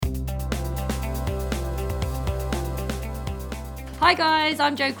Hi guys,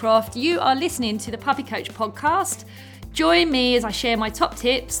 I'm Jo Croft. You are listening to the Puppy Coach podcast. Join me as I share my top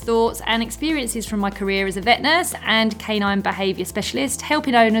tips, thoughts and experiences from my career as a vet nurse and canine behaviour specialist,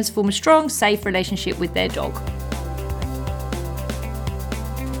 helping owners form a strong, safe relationship with their dog.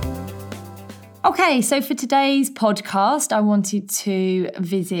 Okay, so for today's podcast, I wanted to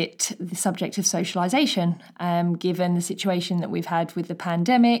visit the subject of socialisation. Given the situation that we've had with the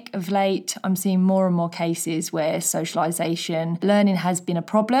pandemic of late, I'm seeing more and more cases where socialisation learning has been a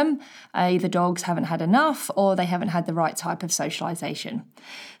problem. Either dogs haven't had enough or they haven't had the right type of socialisation.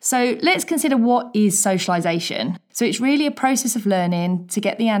 So let's consider what is socialisation. So it's really a process of learning to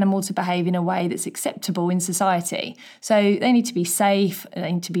get the animal to behave in a way that's acceptable in society. So they need to be safe,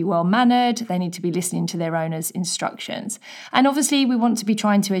 they need to be well mannered, they need to be listening to their owner's instructions. And obviously we want to be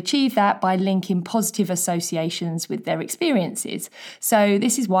trying to achieve that by linking positive associations with their experiences. So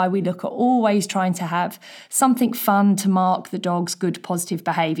this is why we look at always trying to have something fun to mark the dog's good positive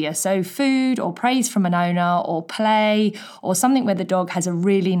behaviour. So food or praise from an owner or play or something where the dog has a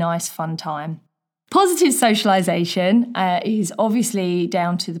really nice fun time. Positive socialisation is obviously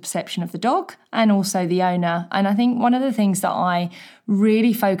down to the perception of the dog and also the owner. And I think one of the things that I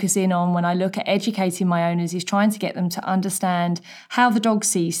really focus in on when I look at educating my owners is trying to get them to understand how the dog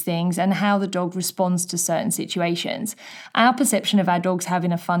sees things and how the dog responds to certain situations. Our perception of our dogs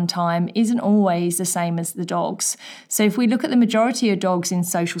having a fun time isn't always the same as the dogs. So if we look at the majority of dogs in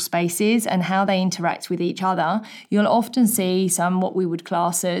social spaces and how they interact with each other, you'll often see some what we would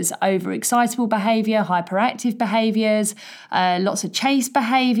class as overexcitable behaviour, hyperactive behaviours, lots of chase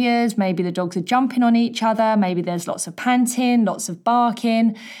behaviours, maybe the dogs are jumping on each other, maybe there's lots of panting, lots of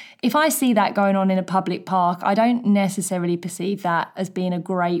barking. If I see that going on in a public park, I don't necessarily perceive that as being a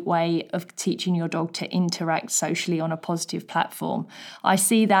great way of teaching your dog to interact socially on a positive platform. I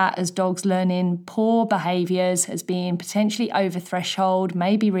see that as dogs learning poor behaviours, as being potentially over threshold,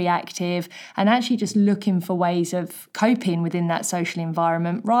 maybe reactive, and actually just looking for ways of coping within that social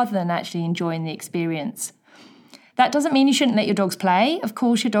environment rather than actually enjoying the experience. That doesn't mean you shouldn't let your dogs play. Of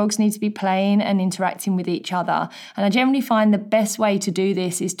course, your dogs need to be playing and interacting with each other. And I generally find the best way to do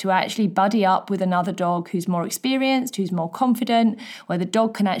this is to actually buddy up with another dog who's more experienced, who's more confident, where the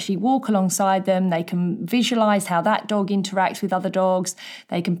dog can actually walk alongside them. They can visualise how that dog interacts with other dogs.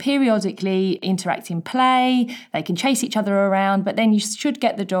 They can periodically interact in play. They can chase each other around, but then you should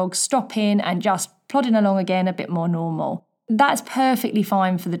get the dog stopping and just plodding along again a bit more normal. That's perfectly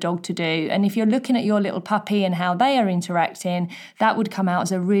fine for the dog to do. And if you're looking at your little puppy and how they are interacting, that would come out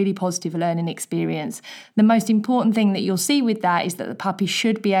as a really positive learning experience. The most important thing that you'll see with that is that the puppy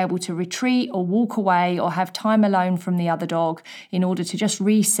should be able to retreat or walk away or have time alone from the other dog in order to just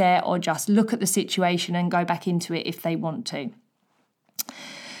reset or just look at the situation and go back into it if they want to.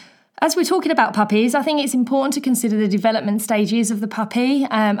 As we're talking about puppies, I think it's important to consider the development stages of the puppy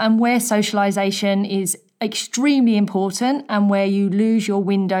and where socialisation is extremely important and where you lose your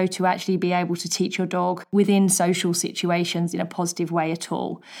window to actually be able to teach your dog within social situations in a positive way at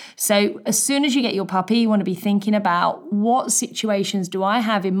all. So as soon as you get your puppy, you want to be thinking about what situations do I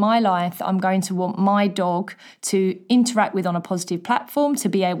have in my life that I'm going to want my dog to interact with on a positive platform, to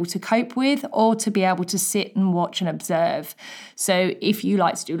be able to cope with, or to be able to sit and watch and observe. So if you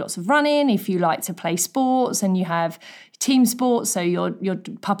like to do lots of running, if you like to play sports and you have team sports, so your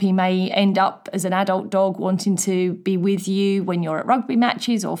puppy may end up as an adult dog wanting to be with you when you're at rugby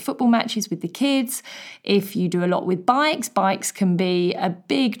matches or football matches with the kids. If you do a lot with bikes can be a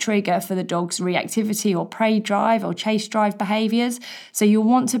big trigger for the dog's reactivity or prey drive or chase drive behaviours. So you'll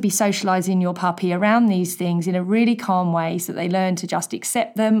want to be socialising your puppy around these things in a really calm way so that they learn to just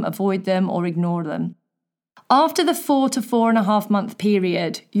accept them, avoid them or ignore them. After the 4 to 4.5 month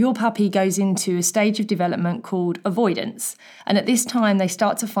period, your puppy goes into a stage of development called avoidance. And at this time, they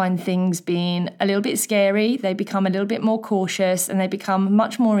start to find things being a little bit scary, they become a little bit more cautious, and they become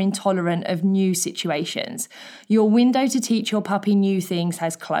much more intolerant of new situations. Your window to teach your puppy new things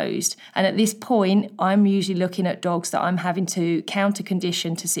has closed. And at this point, I'm usually looking at dogs that I'm having to counter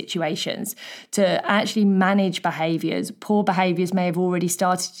condition to situations to actually manage behaviours. Poor behaviours may have already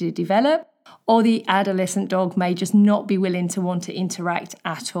started to develop, or the adolescent dog may just not be willing to want to interact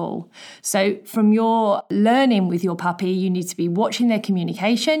at all. So from your learning with your puppy, you need to be watching their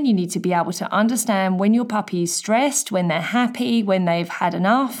communication. You need to be able to understand when your puppy is stressed, when they're happy, when they've had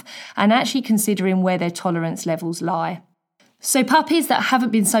enough, and actually considering where their tolerance levels lie. So puppies that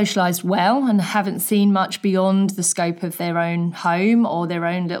haven't been socialised well and haven't seen much beyond the scope of their own home or their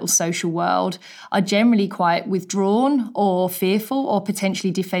own little social world are generally quite withdrawn or fearful or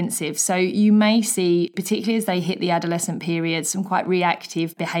potentially defensive. So you may see, particularly as they hit the adolescent period, some quite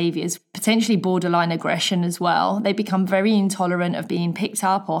reactive behaviours, potentially borderline aggression as well. They become very intolerant of being picked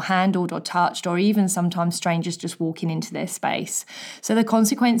up or handled or touched, or even sometimes strangers just walking into their space. So the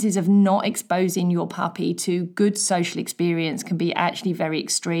consequences of not exposing your puppy to good social experience can be actually very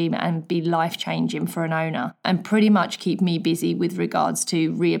extreme and be life-changing for an owner, and pretty much keep me busy with regards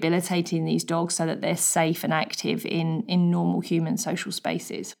to rehabilitating these dogs so that they're safe and active in normal human social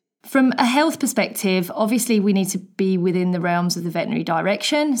spaces. From a health perspective, obviously we need to be within the realms of the veterinary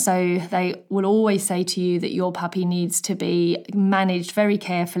direction. So they will always say to you that your puppy needs to be managed very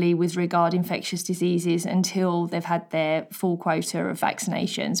carefully with regard infectious diseases until they've had their full quota of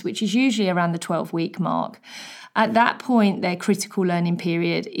vaccinations, which is usually around the 12-week mark. At that point, their critical learning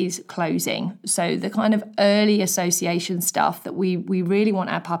period is closing. So the kind of early association stuff that we really want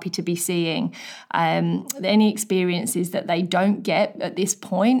our puppy to be seeing, any experiences that they don't get at this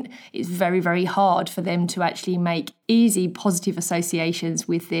point, it's very, very hard for them to actually make easy positive associations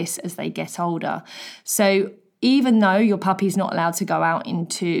with this as they get older. So even though your puppy's not allowed to go out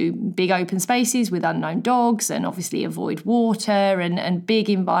into big open spaces with unknown dogs and obviously avoid water and big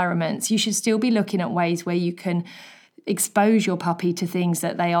environments, you should still be looking at ways where you can expose your puppy to things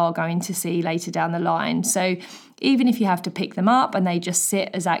that they are going to see later down the line. So even if you have to pick them up and they just sit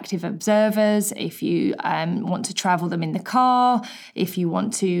as active observers, if you want to travel them in the car, if you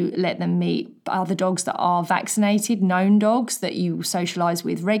want to let them meet other dogs that are vaccinated, known dogs that you socialise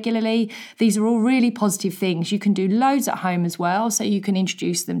with regularly, these are all really positive things. You can do loads at home as well. So you can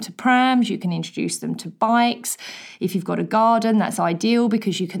introduce them to prams, you can introduce them to bikes. If you've got a garden, that's ideal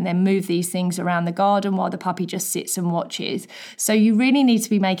because you can then move these things around the garden while the puppy just sits and watches. So you really need to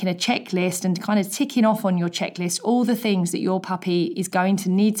be making a checklist and kind of ticking off on your checklist all the things that your puppy is going to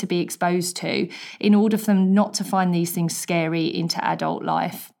need to be exposed to in order for them not to find these things scary into adult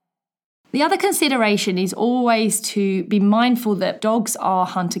life. The other consideration is always to be mindful that dogs are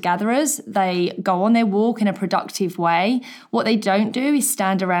hunter-gatherers. They go on their walk in a productive way. What they don't do is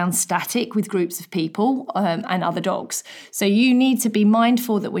stand around static with groups of people and other dogs. So you need to be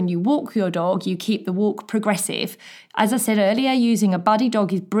mindful that when you walk your dog, you keep the walk progressive. As I said earlier, using a buddy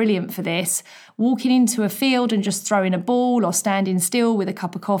dog is brilliant for this. Walking into a field and just throwing a ball or standing still with a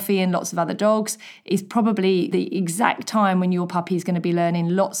cup of coffee and lots of other dogs is probably the exact time when your puppy is going to be learning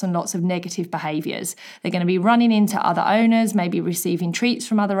lots and lots of negative behaviours. They're going to be running into other owners, maybe receiving treats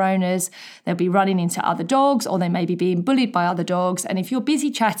from other owners. They'll be running into other dogs, or they may be being bullied by other dogs. And if you're busy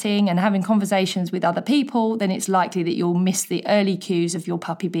chatting and having conversations with other people, then it's likely that you'll miss the early cues of your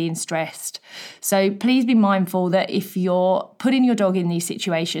puppy being stressed. So please be mindful that if you're putting your dog in these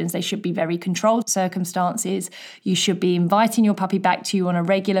situations, they should be very controlled circumstances. You should be inviting your puppy back to you on a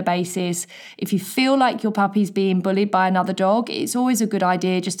regular basis. If you feel like your puppy's being bullied by another dog, it's always a good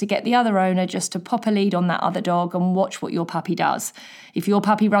idea just to get the other owner just to pop a lead on that other dog and watch what your puppy does. If your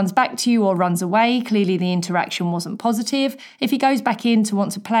puppy runs back to you or runs away, clearly the interaction wasn't positive. If he goes back in to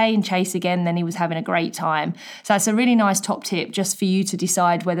want to play and chase again, then he was having a great time. So that's a really nice top tip just for you to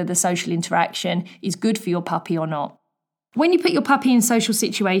decide whether the social interaction is good for your puppy or not. When you put your puppy in social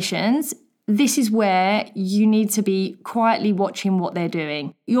situations, this is where you need to be quietly watching what they're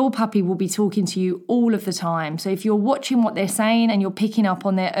doing. Your puppy will be talking to you all of the time. So if you're watching what they're saying and you're picking up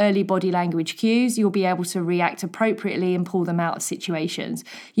on their early body language cues, you'll be able to react appropriately and pull them out of situations.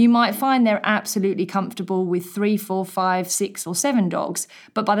 You might find they're absolutely comfortable with 3, 4, 5, 6 or 7 dogs,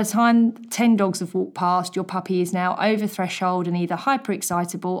 but by the time 10 dogs have walked past, your puppy is now over threshold and either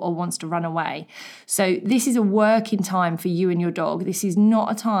hyper-excitable or wants to run away. So this is a working time for you and your dog. This is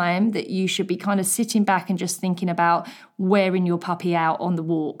not a time that you should be kind of sitting back and just thinking about wearing your puppy out on the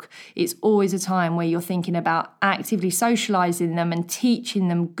walk. It's always a time where you're thinking about actively socialising them and teaching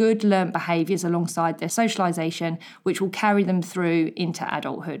them good learnt behaviours alongside their socialisation, which will carry them through into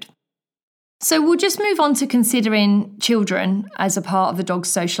adulthood. So we'll just move on to considering children as a part of the dog's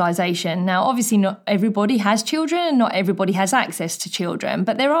socialisation. Now, obviously not everybody has children and not everybody has access to children,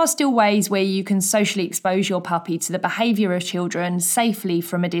 but there are still ways where you can socially expose your puppy to the behaviour of children safely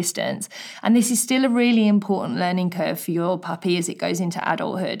from a distance. And this is still a really important learning curve for your puppy as it goes into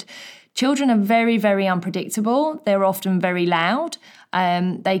adulthood. Children are very, very unpredictable. They're often very loud.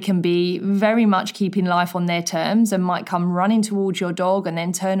 They can be very much keeping life on their terms and might come running towards your dog and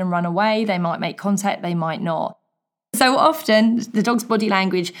then turn and run away. They might make contact, they might not. So often the dog's body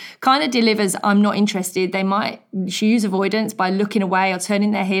language kind of delivers, I'm not interested. They might choose avoidance by looking away or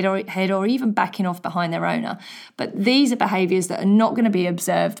turning their head or even backing off behind their owner. But these are behaviours that are not going to be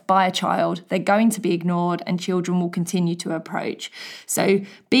observed by a child. They're going to be ignored and children will continue to approach. So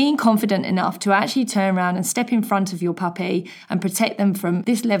being confident enough to actually turn around and step in front of your puppy and protect them from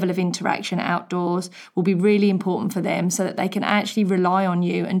this level of interaction outdoors will be really important for them so that they can actually rely on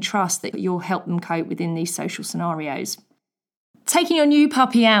you and trust that you'll help them cope within these social scenarios. Taking your new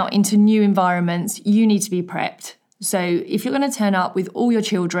puppy out into new environments, you need to be prepped. So if you're going to turn up with all your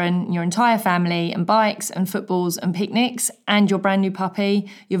children, your entire family, and bikes and footballs and picnics, and your brand new puppy,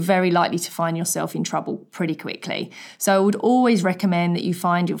 you're very likely to find yourself in trouble pretty quickly. So I would always recommend that you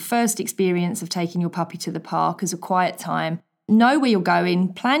find your first experience of taking your puppy to the park as a quiet time. Know where you're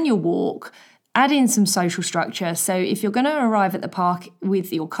going, plan your walk, add in some social structure. So if you're going to arrive at the park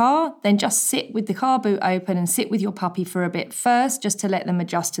with your car, then just sit with the car boot open and sit with your puppy for a bit first, just to let them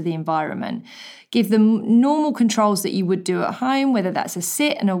adjust to the environment. Give them normal controls that you would do at home, whether that's a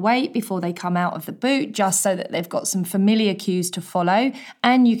sit and a wait before they come out of the boot, just so that they've got some familiar cues to follow,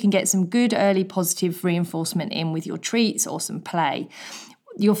 and you can get some good early positive reinforcement in with your treats or some play.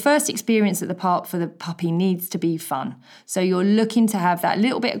 Your first experience at the park for the puppy needs to be fun. So you're looking to have that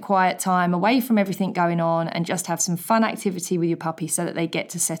little bit of quiet time away from everything going on and just have some fun activity with your puppy so that they get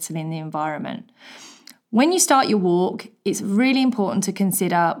to settle in the environment. When you start your walk, it's really important to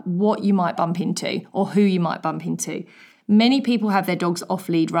consider what you might bump into or who you might bump into. Many people have their dogs off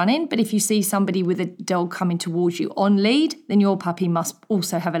lead running, but if you see somebody with a dog coming towards you on lead, then your puppy must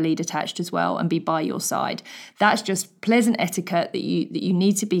also have a lead attached as well and be by your side. That's just pleasant etiquette that you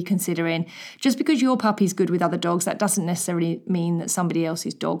need to be considering. Just because your puppy's good with other dogs, that doesn't necessarily mean that somebody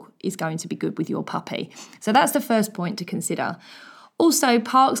else's dog is going to be good with your puppy. So that's the first point to consider. Also,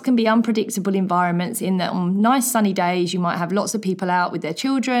 parks can be unpredictable environments in that on nice sunny days, you might have lots of people out with their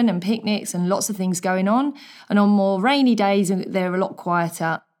children and picnics and lots of things going on. And on more rainy days, they're a lot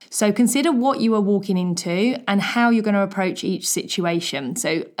quieter. So consider what you are walking into and how you're going to approach each situation.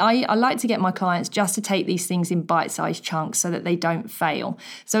 So I like to get my clients just to take these things in bite-sized chunks so that they don't fail.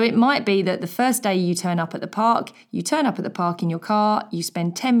 So it might be that the first day you turn up at the park in your car, you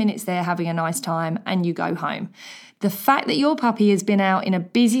spend 10 minutes there having a nice time and you go home. The fact that your puppy has been out in a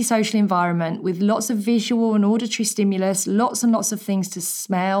busy social environment with lots of visual and auditory stimulus, lots and lots of things to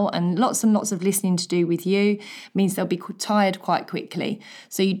smell and lots of listening to do with you means they'll be tired quite quickly.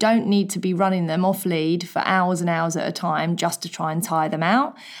 So you don't need to be running them off lead for hours and hours at a time just to try and tire them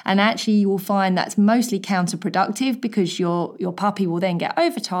out. And actually you will find that's mostly counterproductive because your puppy will then get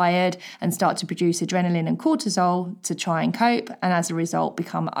overtired and start to produce adrenaline and cortisol to try and cope, and as a result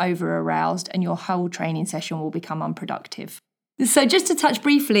become over-aroused, and your whole training session will become unproductive. So just to touch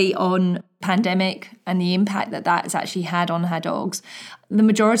briefly on pandemic and the impact that that's actually had on our dogs, the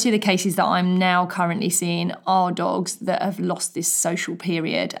majority of the cases that I'm now currently seeing are dogs that have lost this social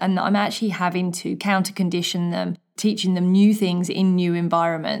period, and I'm actually having to counter condition them, teaching them new things in new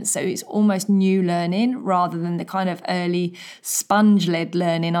environments. So it's almost new learning rather than the kind of early sponge-led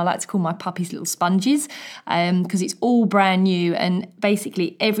learning. I like to call my puppies little sponges because it's all brand new, and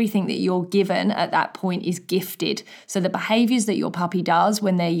basically everything that you're given at that point is gifted. So the behaviours that your puppy does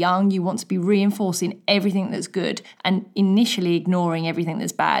when they're young, you want to be reinforcing everything that's good and initially ignoring everything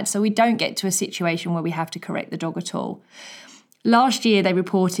that's bad, so we don't get to a situation where we have to correct the dog at all. Last year, they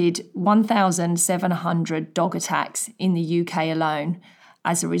reported 1,700 dog attacks in the UK alone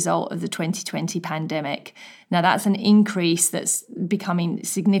as a result of the 2020 pandemic. Now, that's an increase that's becoming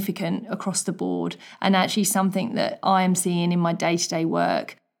significant across the board, and actually something that I am seeing in my day-to-day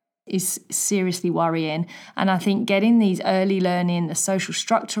work is seriously worrying. And I think getting these early learning, the social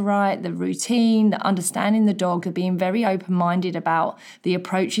structure right, the routine, the understanding the dog, the being very open-minded about the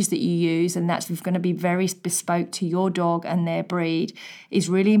approaches that you use, and that's going to be very bespoke to your dog and their breed, is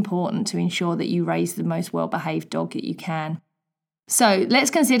really important to ensure that you raise the most well-behaved dog that you can. So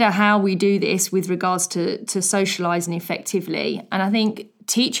let's consider how we do this with regards to socialising effectively. And I think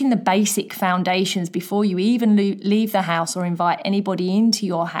teaching the basic foundations before you even leave the house or invite anybody into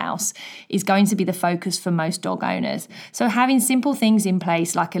your house is going to be the focus for most dog owners. So having simple things in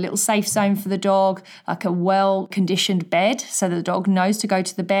place like a little safe zone for the dog, like a well-conditioned bed so the dog knows to go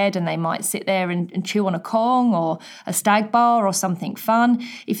to the bed and they might sit there and chew on a Kong or a stag bar or something fun.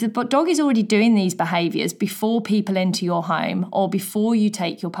 If the dog is already doing these behaviours before people enter your home or before you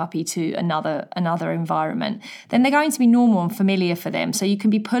take your puppy to another environment, then they're going to be normal and familiar for them. So you can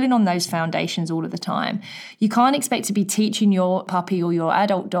be pulling on those foundations all of the time. You can't expect to be teaching your puppy or your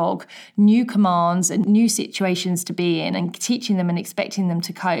adult dog new commands and new situations to be in and teaching them and expecting them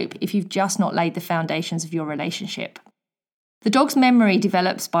to cope if you've just not laid the foundations of your relationship. The dog's memory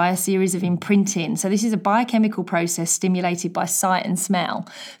develops by a series of imprinting. So this is a biochemical process stimulated by sight and smell.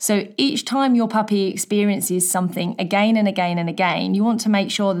 So each time your puppy experiences something again and again and again, you want to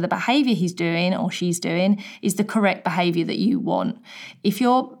make sure that the behaviour he's doing or she's doing is the correct behaviour that you want. If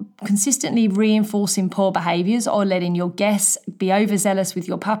you're consistently reinforcing poor behaviours or letting your guests be overzealous with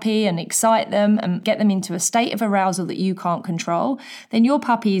your puppy and excite them and get them into a state of arousal that you can't control, then your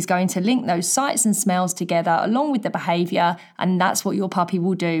puppy is going to link those sights and smells together along with the behaviour, and that's what your puppy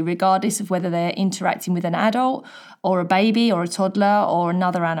will do, regardless of whether they're interacting with an adult or a baby or a toddler or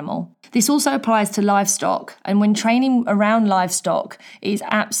another animal. This also applies to livestock, and when training around livestock, it is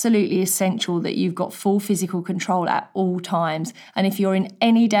absolutely essential that you've got full physical control at all times. And if you're in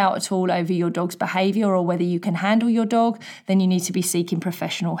any doubt at all over your dog's behaviour or whether you can handle your dog, then you need to be seeking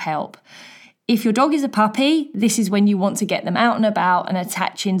professional help. If your dog is a puppy, this is when you want to get them out and about and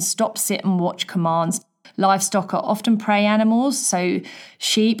attaching stop, sit and watch commands. Livestock are often prey animals, so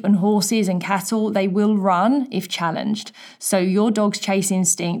sheep and horses and cattle, they will run if challenged. So your dog's chase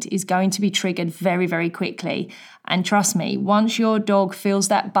instinct is going to be triggered very, very quickly. And trust me, once your dog feels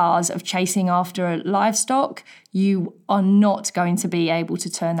that buzz of chasing after livestock, you are not going to be able to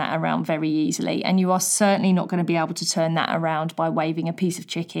turn that around very easily. And you are certainly not going to be able to turn that around by waving a piece of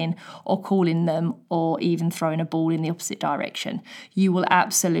chicken or calling them or even throwing a ball in the opposite direction. You will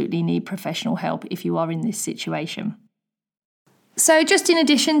absolutely need professional help if you are in this situation. So just in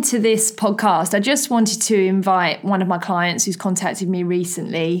addition to this podcast, I just wanted to invite one of my clients who's contacted me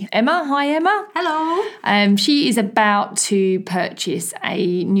recently. Emma. Hi, Emma. Hello. She is about to purchase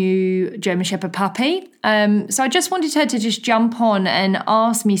a new German Shepherd puppy. So I just wanted her to just jump on and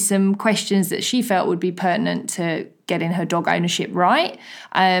ask me some questions that she felt would be pertinent to getting her dog ownership right,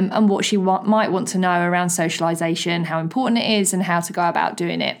 and what she might want to know around socialisation, how important it is and how to go about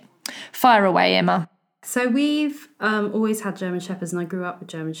doing it. Fire away, Emma. So we've always had German Shepherds, and I grew up with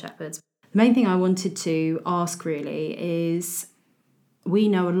German Shepherds. The main thing I wanted to ask really is, we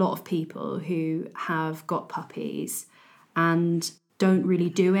know a lot of people who have got puppies and don't really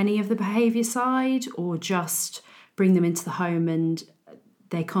do any of the behaviour side, or just bring them into the home and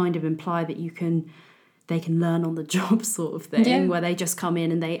they kind of imply that they can learn on the job sort of thing, where they just come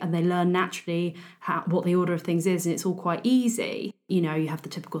in and they learn naturally what the order of things is, and it's all quite easy. You know, you have the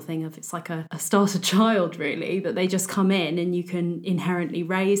typical thing of it's like a starter child really, that they just come in and you can inherently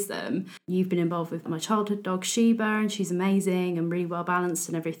raise them. You've been involved with my childhood dog Sheba, and she's amazing and really well balanced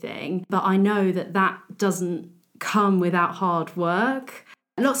and everything. But I know that doesn't come without hard work.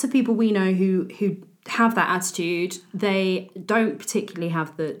 Lots of people we know who have that attitude, they don't particularly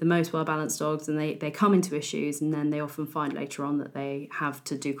have the most well-balanced dogs, and they come into issues, and then they often find later on that they have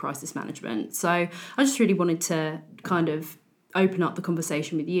to do crisis management. So I just really wanted to kind of open up the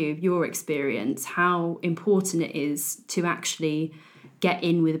conversation with you, your experience, how important it is to actually get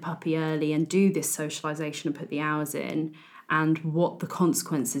in with a puppy early and do this socialisation and put the hours in, and what the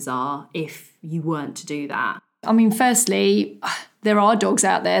consequences are if you weren't to do that. I mean, firstly, there are dogs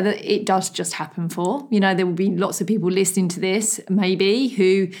out there that it does just happen for. You know, there will be lots of people listening to this, maybe,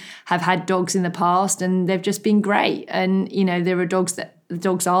 who have had dogs in the past and they've just been great. And, you know, there are dogs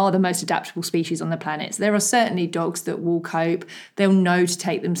are the most adaptable species on the planet. So there are certainly dogs that will cope. They'll know to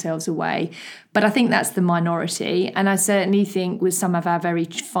take themselves away. But I think that's the minority. And I certainly think with some of our very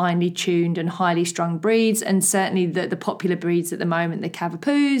finely tuned and highly strung breeds, and certainly the popular breeds at the moment, the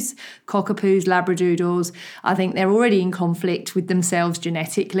Cavapoos, Cockapoos, Labradoodles, I think they're already in conflict with themselves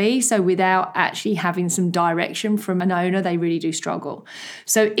genetically. So without actually having some direction from an owner, they really do struggle.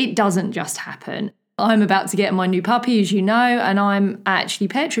 So it doesn't just happen. I'm about to get my new puppy, as you know, and I'm actually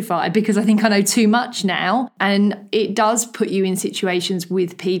petrified because I think I know too much now. And it does put you in situations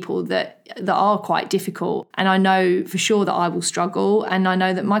with people that are quite difficult. And I know for sure that I will struggle. And I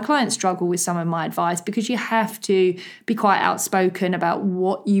know that my clients struggle with some of my advice, because you have to be quite outspoken about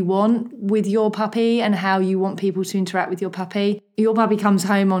what you want with your puppy and how you want people to interact with your puppy. Your puppy comes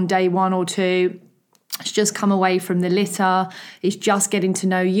home on day 1 or 2. It's just come away from the litter, it's just getting to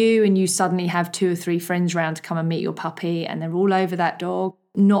know you, and you suddenly have 2 or 3 friends round to come and meet your puppy, and they're all over that dog,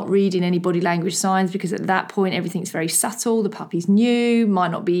 not reading any body language signs, because at that point everything's very subtle. The puppy's new, might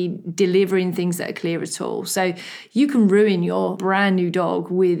not be delivering things that are clear at all. So you can ruin your brand new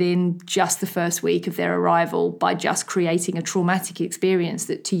dog within just the first week of their arrival by just creating a traumatic experience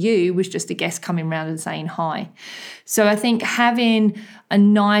that to you was just a guest coming round and saying hi. So I think having a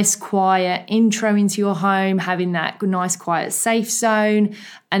nice quiet intro into your home, having that nice quiet safe zone,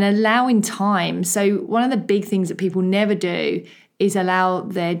 and allowing time. So one of the big things that people never do is allow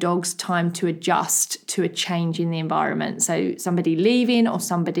their dogs time to adjust to a change in the environment. So somebody leaving or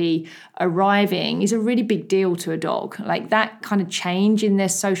somebody arriving is a really big deal to a dog. Like that kind of change in their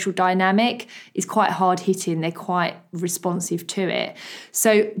social dynamic is quite hard hitting. They're quite responsive to it.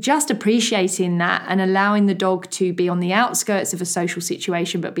 So just appreciating that and allowing the dog to be on the outskirts of a social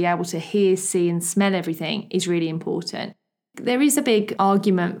situation but be able to hear, see and smell everything is really important. There is a big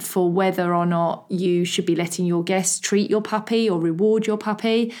argument for whether or not you should be letting your guests treat your puppy or reward your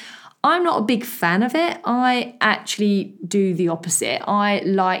puppy. I'm not a big fan of it. I actually do the opposite. I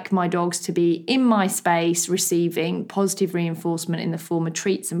like my dogs to be in my space receiving positive reinforcement in the form of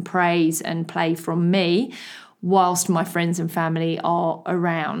treats and praise and play from me whilst my friends and family are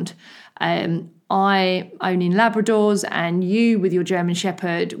around. I own in Labradors, and you with your German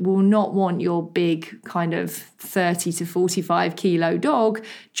Shepherd will not want your big kind of 30 to 45 kilo dog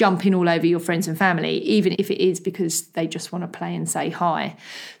jumping all over your friends and family, even if it is because they just want to play and say hi.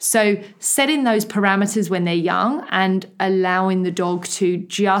 So setting those parameters when they're young and allowing the dog to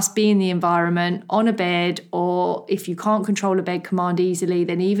just be in the environment on a bed, or if you can't control a bed command easily,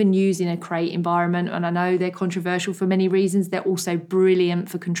 then even using a crate environment. And I know they're controversial for many reasons. They're also brilliant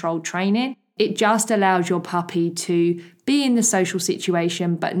for controlled training. It just allows your puppy to be in the social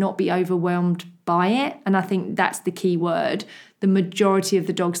situation but not be overwhelmed by it. And I think that's the key word. The majority of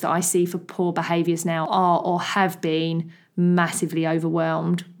the dogs that I see for poor behaviours now are or have been massively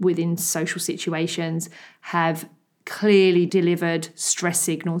overwhelmed within social situations, have clearly delivered stress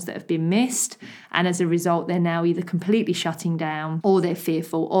signals that have been missed, and as a result they're now either completely shutting down, or they're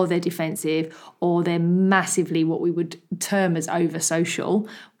fearful, or they're defensive, or they're massively what we would term as over social,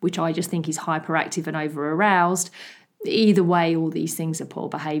 which I just think is hyperactive and over aroused. Either way, all these things are poor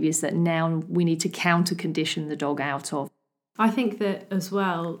behaviours that now we need to counter condition the dog out of. I think that as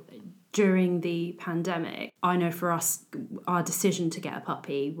well, during the pandemic, I know for us, our decision to get a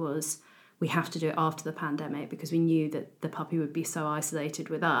puppy was we have to do it after the pandemic, because we knew that the puppy would be so isolated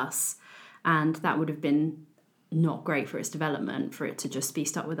with us, and that would have been not great for its development, for it to just be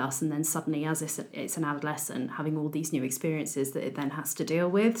stuck with us, and then suddenly, as it's an adolescent, having all these new experiences that it then has to deal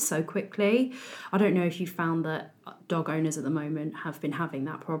with so quickly. I don't know if you found that dog owners at the moment have been having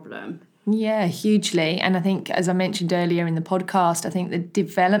that problem. Yeah, hugely. And I think, as I mentioned earlier in the podcast, I think the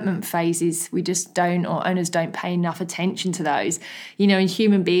development phases, we just don't, or owners don't pay enough attention to those. You know, in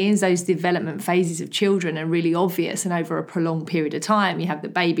human beings, those development phases of children are really obvious and over a prolonged period of time. You have the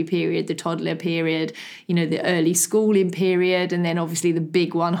baby period, the toddler period, you know, the early schooling period, and then obviously the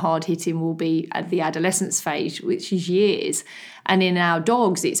big one, hard hitting, will be at the adolescence phase, which is years. And in our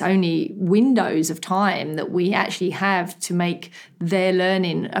dogs, it's only windows of time that we actually have to make their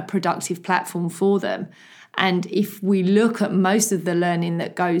learning a productive platform for them. And if we look at most of the learning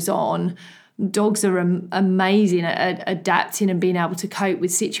that goes on, dogs are amazing at adapting and being able to cope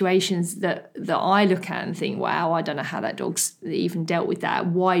with situations that I look at and think, wow, I don't know how that dog's even dealt with that.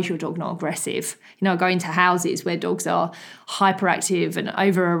 Why is your dog not aggressive? You know, I go into houses where dogs are hyperactive and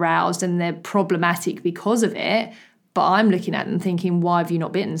over-aroused and they're problematic because of it. But I'm looking at them thinking, why have you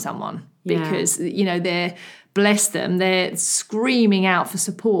not bitten someone? Because, you know, bless them, they're screaming out for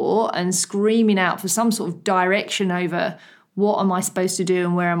support and screaming out for some sort of direction over what am I supposed to do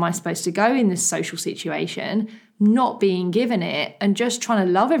and where am I supposed to go in this social situation, not being given it and just trying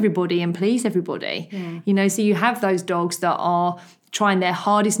to love everybody and please everybody. Yeah. You know, so you have those dogs that are trying their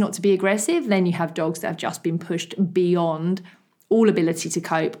hardest not to be aggressive. Then you have dogs that have just been pushed beyond all ability to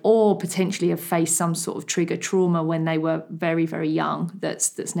cope, or potentially have faced some sort of trigger trauma when they were very, very young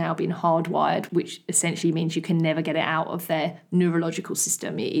that's now been hardwired, which essentially means you can never get it out of their neurological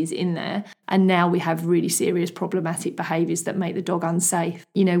system. It is in there. And now we have really serious problematic behaviours that make the dog unsafe.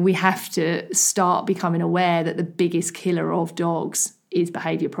 You know, we have to start becoming aware that the biggest killer of dogs is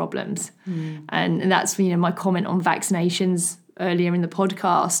behaviour problems. And that's, you know, my comment on vaccinations earlier in the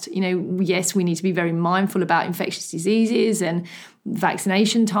podcast. You know, yes, we need to be very mindful about infectious diseases and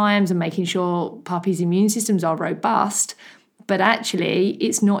vaccination times and making sure puppies' immune systems are robust. But actually,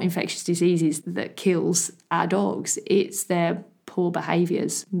 it's not infectious diseases that kills our dogs. It's their poor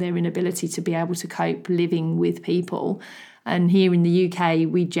behaviours, their inability to be able to cope living with people. And here in the UK,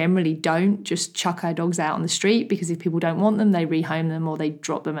 we generally don't just chuck our dogs out on the street, because if people don't want them, they rehome them or they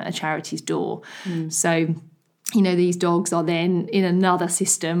drop them at a charity's door. So, you know, these dogs are then in another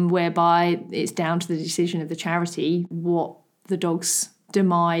system whereby it's down to the decision of the charity what the dog's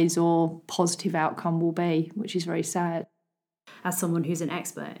demise or positive outcome will be, which is very sad. As someone who's an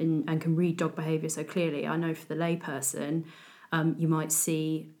expert and can read dog behaviour so clearly, I know for the layperson, you might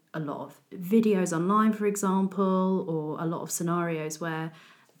see a lot of videos online, for example, or a lot of scenarios where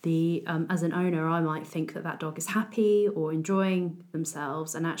as an owner, I might think that dog is happy or enjoying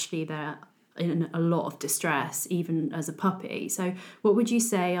themselves, and actually they're in a lot of distress, even as a puppy. So what would you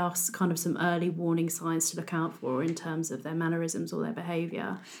say are kind of some early warning signs to look out for in terms of their mannerisms or their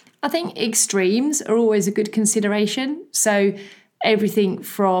behaviour? I think extremes are always a good consideration. So everything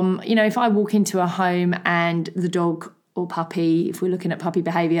from, if I walk into a home and the dog or puppy, if we're looking at puppy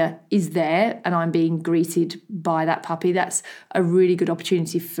behaviour, is there and I'm being greeted by that puppy, that's a really good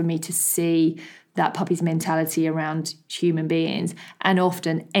opportunity for me to see that puppy's mentality around human beings. And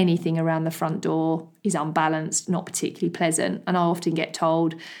often anything around the front door is unbalanced, not particularly pleasant. And I often get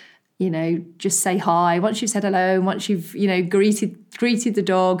told, just say hi. Once you've said hello, once you've, greeted the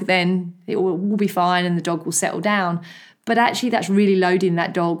dog, then it will be fine and the dog will settle down. But actually that's really loading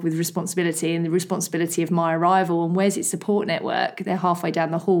that dog with responsibility, and the responsibility of my arrival. And where's its support network? They're halfway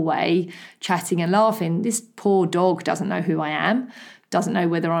down the hallway chatting and laughing. This poor dog doesn't know who I am, doesn't know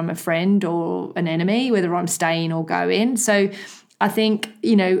whether I'm a friend or an enemy, whether I'm staying or going. So I think,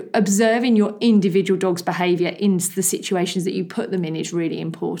 observing your individual dog's behaviour in the situations that you put them in is really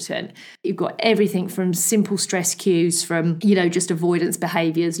important. You've got everything from simple stress cues, from, just avoidance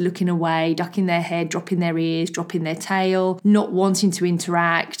behaviours, looking away, ducking their head, dropping their ears, dropping their tail, not wanting to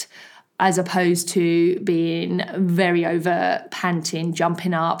interact, as opposed to being very over panting,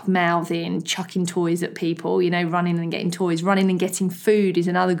 jumping up, mouthing, chucking toys at people, running and getting toys. Running and getting food is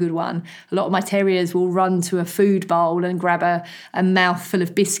another good one. A lot of my terriers will run to a food bowl and grab a mouthful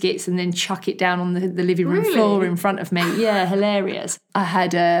of biscuits and then chuck it down on the living room floor in front of me. Yeah, hilarious. I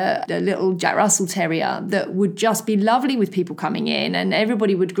had a little Jack Russell Terrier that would just be lovely with people coming in, and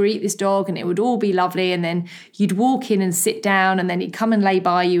everybody would greet this dog and it would all be lovely, and then you'd walk in and sit down and then he'd come and lay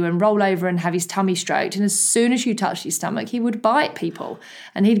by you and roll over and have his tummy stroked, and as soon as you touched his stomach he would bite people,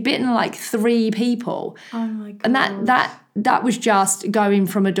 and he'd bitten like 3 people. Oh my God. And that was just going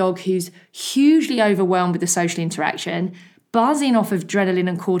from a dog who's hugely overwhelmed with the social interaction, buzzing off of adrenaline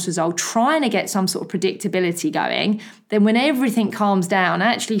and cortisol, trying to get some sort of predictability going, then when everything calms down,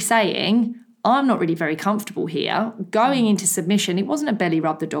 actually saying, I'm not really very comfortable here, going into submission. It wasn't a belly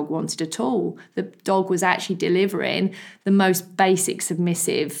rub the dog wanted at all. The dog was actually delivering the most basic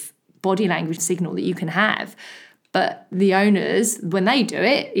submissive body language signal that you can have. But the owners, when they do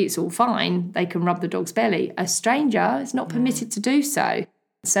it, it's all fine. They can rub the dog's belly. A stranger is not permitted to do so.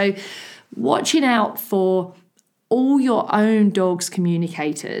 So watching out for all your own dog's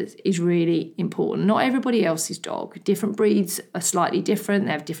communicators is really important. Not everybody else's dog. Different breeds are slightly different.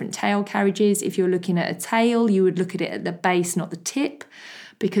 They have different tail carriages. If you're looking at a tail, you would look at it at the base, not the tip,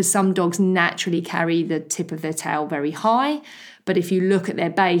 because some dogs naturally carry the tip of their tail very high. But if you look at their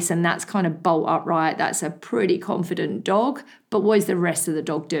base and that's kind of bolt upright, that's a pretty confident dog. But what is the rest of the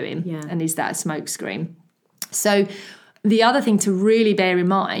dog doing? Yeah. And is that a smoke screen? So the other thing to really bear in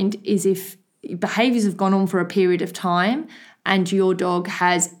mind is if behaviours have gone on for a period of time and your dog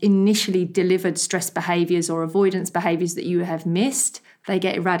has initially delivered stress behaviours or avoidance behaviours that you have missed, they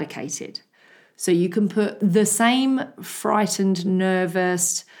get eradicated. So you can put the same frightened,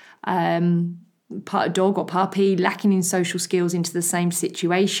 nervous dog or puppy lacking in social skills into the same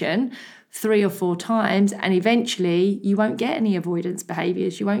situation 3 or 4 times, and eventually you won't get any avoidance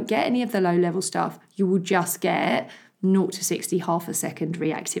behaviours, you won't get any of the low-level stuff. You will just get 0 to 60 half a second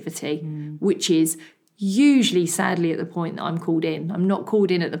reactivity, which is usually, sadly, at the point that I'm called in. I'm not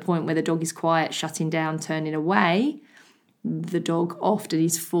called in at the point where the dog is quiet, shutting down, turning away. The dog often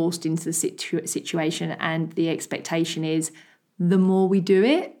is forced into the situation, and the expectation is the more we do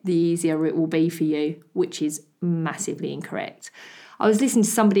it, the easier it will be for you, which is massively incorrect. I was listening to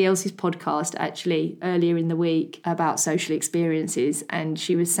somebody else's podcast actually earlier in the week about social experiences, and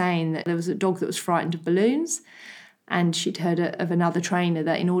she was saying that there was a dog that was frightened of balloons. And she'd heard of another trainer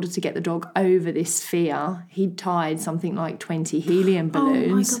that in order to get the dog over this fear, he'd tied something like 20 helium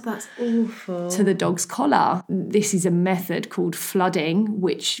balloons. Oh my God, that's awful. To the dog's collar. This is a method called flooding,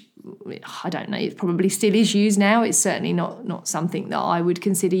 which I don't know, it probably still is used now. It's certainly not something that I would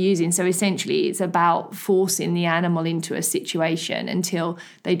consider using. So essentially it's about forcing the animal into a situation until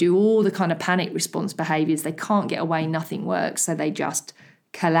they do all the kind of panic response behaviours. They can't get away, nothing works, so they just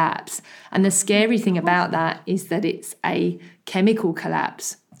collapse. And the scary thing about that is that it's a chemical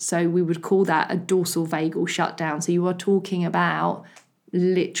collapse. So we would call that a dorsal vagal shutdown. So you are talking about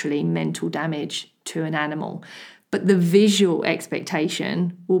literally mental damage to an animal. But the visual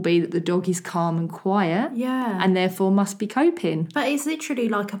expectation will be that the dog is calm and quiet, and therefore must be coping. But it's literally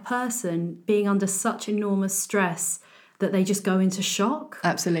like a person being under such enormous stress that they just go into shock.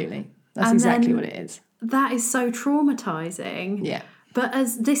 Absolutely. That's exactly what it is. That is so traumatizing. Yeah. But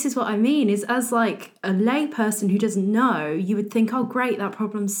this is what I mean, is as like a lay person who doesn't know, you would think, oh, great, that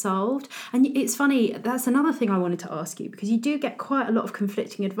problem's solved. And it's funny, that's another thing I wanted to ask you, because you do get quite a lot of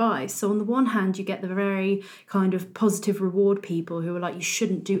conflicting advice. So on the one hand, you get the very kind of positive reward people who are like, you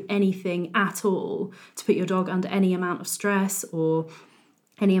shouldn't do anything at all to put your dog under any amount of stress or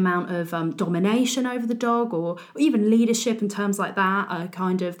any amount of domination over the dog, or even leadership and terms like that are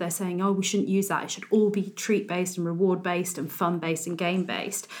kind of, they're saying, oh, we shouldn't use that. It should all be treat-based and reward-based and fun-based and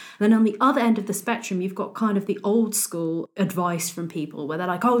game-based. And then on the other end of the spectrum, you've got kind of the old school advice from people where they're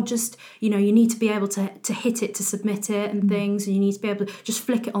like, oh, just, you need to be able to hit it to submit it and things, and you need to be able to just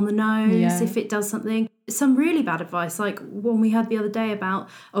flick it on the nose if it does something. Some really bad advice, like one we had the other day about,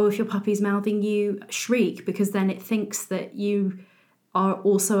 oh, if your puppy's mouthing you, shriek, because then it thinks that you are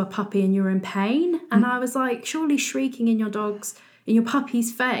also a puppy and you're in pain. And I was like, surely shrieking in your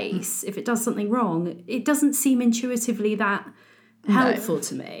puppy's face, if it does something wrong, it doesn't seem intuitively that helpful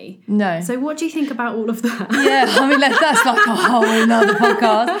to me. No. So what do you think about all of that? Yeah, I mean, that's like a whole another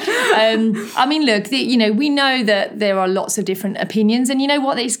podcast. I mean, look, we know that there are lots of different opinions, and you know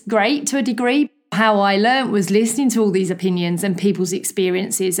what? It's great to a degree. How I learnt was listening to all these opinions and people's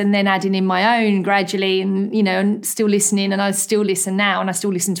experiences, and then adding in my own gradually, and and still listening, and I still listen now, and I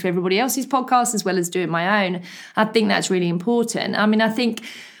still listen to everybody else's podcasts as well as doing my own. I think that's really important. I mean, I think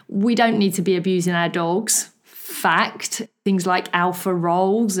we don't need to be abusing our dogs. Fact, things like alpha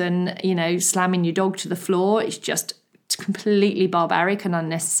rolls and slamming your dog to the floor, it's just completely barbaric and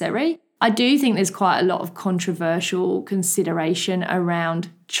unnecessary. I do think there's quite a lot of controversial consideration around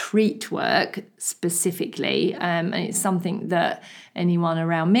treat work specifically, and it's something that anyone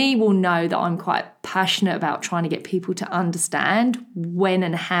around me will know that I'm quite passionate about trying to get people to understand when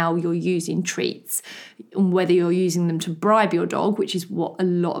and how you're using treats, and whether you're using them to bribe your dog, which is what a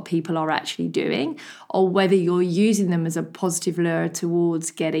lot of people are actually doing, or whether you're using them as a positive lure towards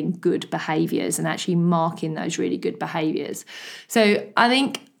getting good behaviours and actually marking those really good behaviours. So I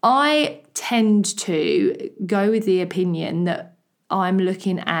think I tend to go with the opinion that I'm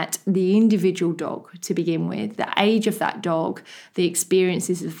looking at the individual dog to begin with, the age of that dog, the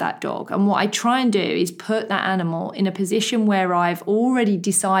experiences of that dog. And what I try and do is put that animal in a position where I've already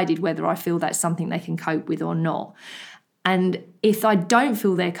decided whether I feel that's something they can cope with or not. And if I don't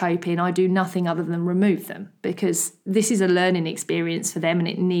feel they're coping, I do nothing other than remove them, because this is a learning experience for them and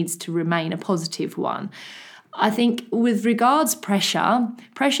it needs to remain a positive one. I think with regards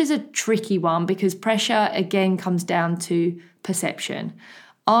pressure's a tricky one, because pressure again comes down to perception.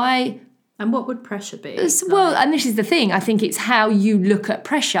 And what would pressure be? Well, and this is the thing, I think it's how you look at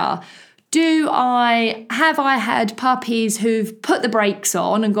pressure. Have I had puppies who've put the brakes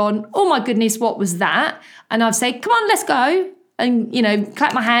on and gone, oh my goodness, what was that? And I've said, come on, let's go. And,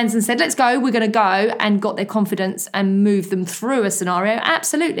 clap my hands and said, let's go, we're going to go, and got their confidence and moved them through a scenario.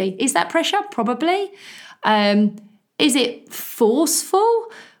 Absolutely. Is that pressure? Probably. Is it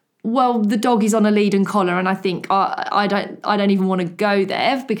forceful? Well, the dog is on a lead and collar, and I think I don't even want to go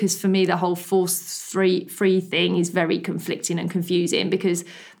there, because for me the whole force-free thing is very conflicting and confusing, because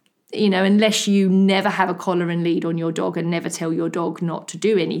unless you never have a collar and lead on your dog and never tell your dog not to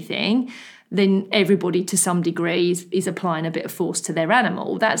do anything, then everybody to some degree is applying a bit of force to their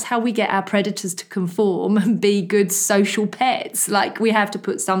animal. That's how we get our predators to conform and be good social pets. Like, we have to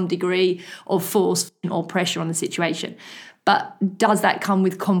put some degree of force or pressure on the situation. But does that come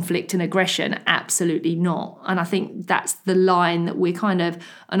with conflict and aggression? Absolutely not. And I think that's the line that we're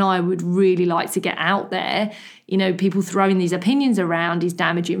and I would really like to get out there. People throwing these opinions around is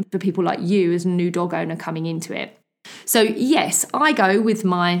damaging for people like you as a new dog owner coming into it. So yes, I go with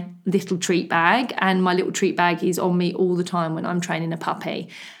my little treat bag, and my little treat bag is on me all the time when I'm training a puppy.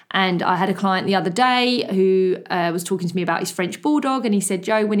 And I had a client the other day who was talking to me about his French bulldog, and he said,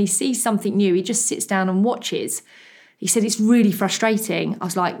 Jo, when he sees something new, he just sits down and watches. He said, it's really frustrating. I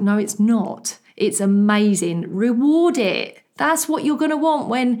was like, no, it's not. It's amazing. Reward it. That's what you're going to want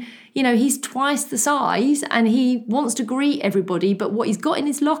when, he's twice the size and he wants to greet everybody. But what he's got in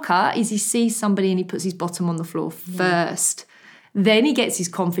his locker is he sees somebody and he puts his bottom on the floor first. Then he gets his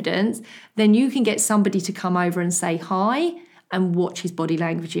confidence. Then you can get somebody to come over and say hi and watch his body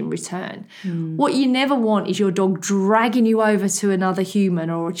language in return. What you never want is your dog dragging you over to another human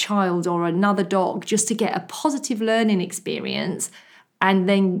or a child or another dog just to get a positive learning experience and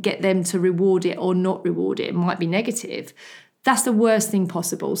then get them to reward it or not reward it. It might be negative. That's the worst thing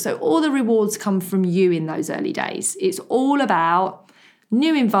possible. So all the rewards come from you in those early days. It's all about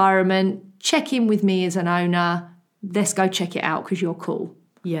new environment, check in with me as an owner, let's go check it out because you're cool.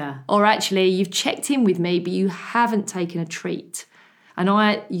 Yeah. Or actually, you've checked in with me, but you haven't taken a treat. And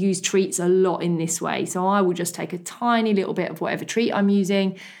I use treats a lot in this way. So I will just take a tiny little bit of whatever treat I'm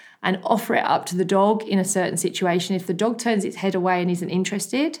using and offer it up to the dog in a certain situation. If the dog turns its head away and isn't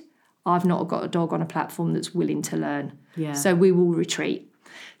interested, I've not got a dog on a platform that's willing to learn. Yeah. So we will retreat.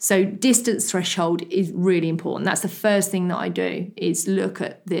 So distance threshold is really important. That's the first thing that I do, is look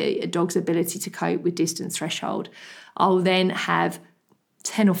at the dog's ability to cope with distance threshold. I'll then have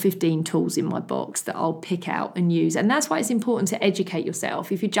 10 or 15 tools in my box that I'll pick out and use. And that's why it's important to educate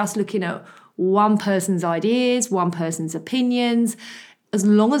yourself. If you're just looking at one person's ideas, one person's opinions, as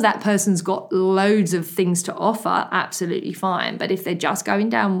long as that person's got loads of things to offer, absolutely fine. But if they're just going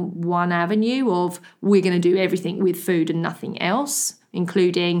down one avenue of we're going to do everything with food and nothing else,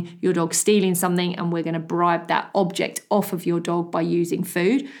 including your dog stealing something and we're going to bribe that object off of your dog by using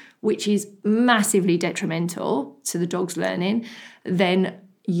food, which is massively detrimental to the dog's learning, then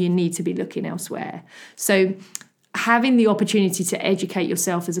you need to be looking elsewhere. So having the opportunity to educate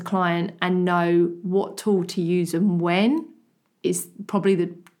yourself as a client and know what tool to use and when is probably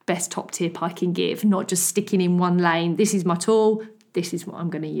the best top tip I can give, not just sticking in one lane. This is my tool, this is what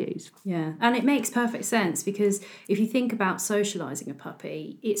I'm going to use. Yeah, and it makes perfect sense, because if you think about socialising a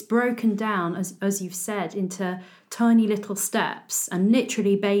puppy, it's broken down, as you've said, into tiny little steps, and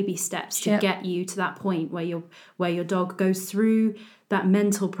literally baby steps to get you to that point where your dog goes through that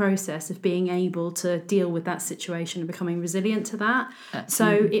mental process of being able to deal with that situation and becoming resilient to that.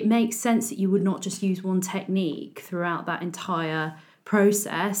 Absolutely. So it makes sense that you would not just use one technique throughout that entire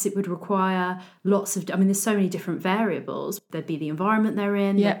process. It would require there's so many different variables. There'd be the environment they're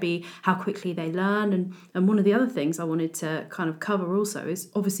in, there'd be how quickly they learn. And one of the other things I wanted to kind of cover also is,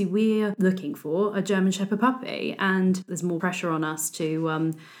 obviously we're looking for a German Shepherd puppy, and there's more pressure on us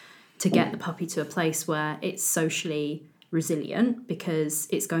to get the puppy to a place where it's socially resilient, because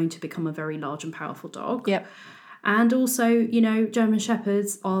it's going to become a very large and powerful dog. Yep. And also, German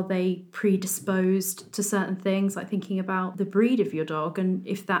Shepherds, are they predisposed to certain things, like thinking about the breed of your dog, and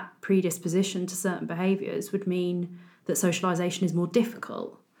if that predisposition to certain behaviours would mean that socialisation is more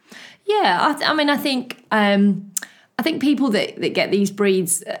difficult? Yeah, I think people that get these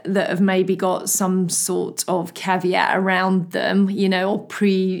breeds that have maybe got some sort of caveat around them, or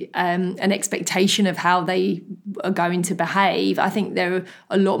an expectation of how they are going to behave, I think they're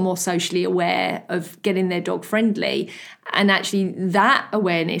a lot more socially aware of getting their dog friendly. And actually that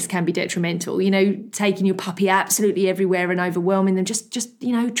awareness can be detrimental, taking your puppy absolutely everywhere and overwhelming them. Just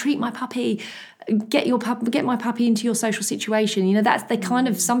treat my puppy. Get my puppy into your social situation.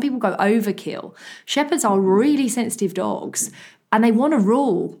 Some people go overkill. Shepherds are really sensitive dogs, and they want a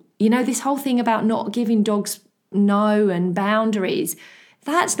rule. This whole thing about not giving dogs no and boundaries,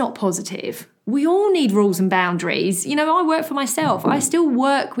 that's not positive. We all need rules and boundaries. I work for myself. I still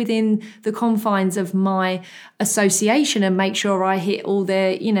work within the confines of my association and make sure I hit all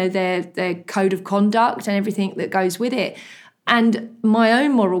their code of conduct and everything that goes with it. And my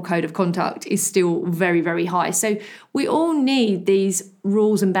own moral code of conduct is still very, very high. So we all need these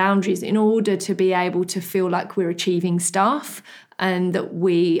rules and boundaries in order to be able to feel like we're achieving stuff and that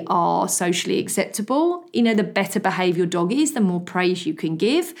we are socially acceptable. The better behaved your dog is, the more praise you can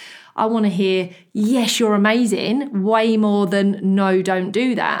give. I want to hear, yes, you're amazing, way more than no, don't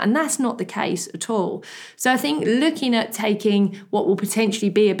do that. And that's not the case at all. So I think looking at taking what will potentially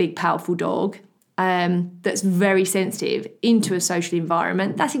be a big, powerful dog that's very sensitive into a social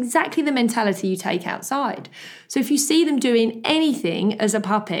environment, that's exactly the mentality you take outside. So if you see them doing anything as a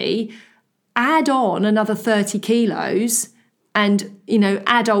puppy, add on another 30 kilos and,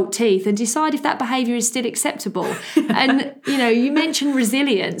 adult teeth, and decide if that behaviour is still acceptable. And, you mentioned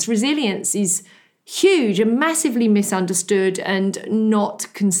resilience. Resilience is huge and massively misunderstood and not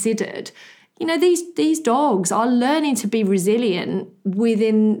considered. These dogs are learning to be resilient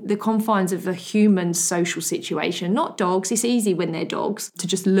within the confines of a human social situation, not dogs. It's easy when they're dogs to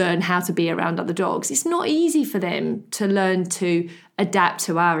just learn how to be around other dogs. It's not easy for them to learn to adapt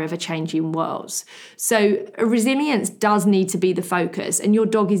to our ever-changing worlds. So resilience does need to be the focus, and your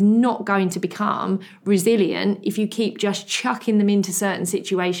dog is not going to become resilient if you keep just chucking them into certain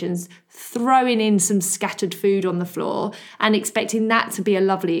situations, throwing in some scattered food on the floor and expecting that to be a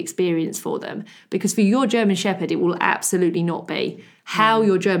lovely experience for them. Because for your German Shepherd, it will absolutely not be. How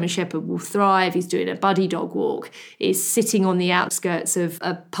your German Shepherd will thrive is doing a buddy dog walk, is sitting on the outskirts of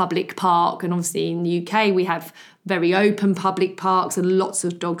a public park. And obviously in the UK, we have very open public parks and lots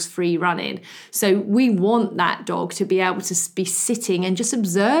of dogs free running. So we want that dog to be able to be sitting and just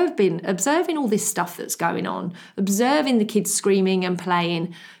observing all this stuff that's going on, observing the kids screaming and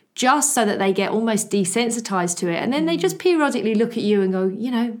playing, just so that they get almost desensitized to it. And then they just periodically look at you and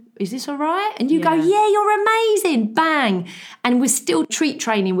go, is this all right? And you go, yeah, you're amazing, bang. And we're still treat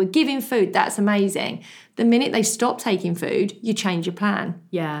training, we're giving food, that's amazing. The minute they stop taking food, you change your plan.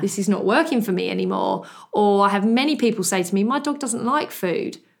 Yeah. This is not working for me anymore. Or I have many people say to me, my dog doesn't like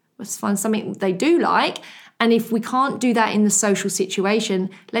food. Let's find something they do like. And if we can't do that in the social situation,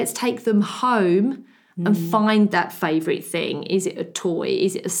 let's take them home and find that favourite thing. Is it a toy?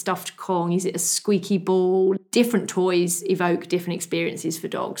 Is it a stuffed Kong? Is it a squeaky ball? Different toys evoke different experiences for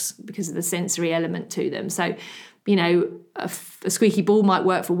dogs because of the sensory element to them. So, a squeaky ball might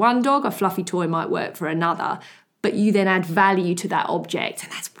work for one dog, a fluffy toy might work for another. But you then add value to that object.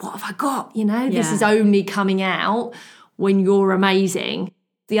 And that's, what have I got? This is only coming out when you're amazing.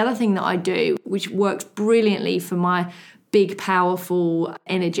 The other thing that I do, which works brilliantly for my big, powerful,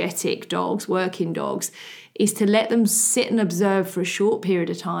 energetic dogs, working dogs, is to let them sit and observe for a short period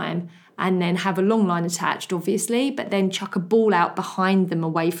of time and then have a long line attached, obviously, but then chuck a ball out behind them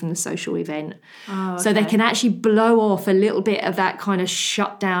away from the social event. Oh, okay. So they can actually blow off a little bit of that kind of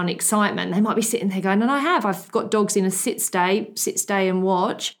shut down excitement. They might be sitting there going, and I've got dogs in a sit, stay and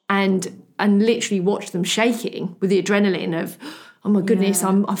watch, and literally watch them shaking with the adrenaline of, oh my goodness,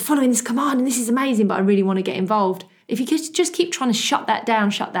 I'm following this command and this is amazing, but I really want to get involved. If you just keep trying to shut that down,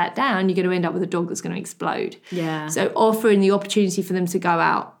 you're going to end up with a dog that's going to explode. Yeah. So offering the opportunity for them to go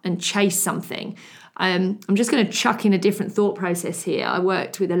out and chase something. I'm just going to chuck in a different thought process here. I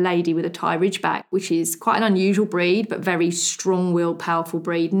worked with a lady with a Thai Ridgeback, which is quite an unusual breed, but very strong-willed, powerful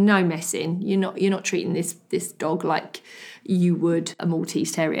breed. No messing. You're not treating this dog like you would a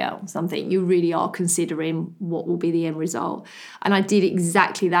Maltese Terrier or something. You really are considering what will be the end result. And I did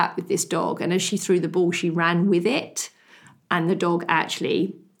exactly that with this dog. And as she threw the ball, she ran with it. And the dog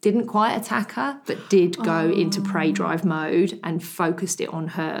actually didn't quite attack her, but did go into prey drive mode and focused it on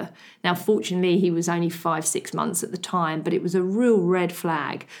her. Now, fortunately, he was only 5-6 months at the time, but it was a real red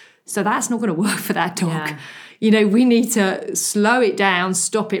flag. So that's not going to work for that dog. Yeah. We need to slow it down,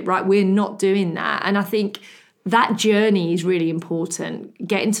 stop it, right? We're not doing that. And I think that journey is really important,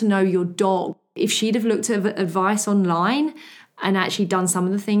 getting to know your dog. If she'd have looked at advice online and actually done some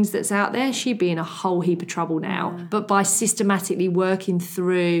of the things that's out there, she'd be in a whole heap of trouble now. Yeah. But by systematically working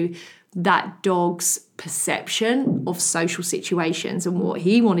through that dog's perception of social situations and what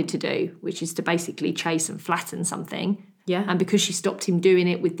he wanted to do, which is to basically chase and flatten something. Yeah. And because she stopped him doing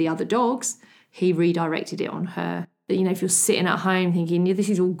it with the other dogs, he redirected it on her. If you're sitting at home thinking, this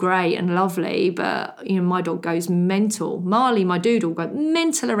is all great and lovely, but, my dog goes mental. Marley, my doodle, goes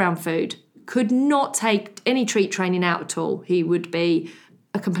mental around food. Could not take any treat training out at all. He would be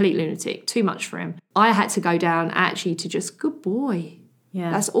a complete lunatic, too much for him. I had to go down actually to just, good boy.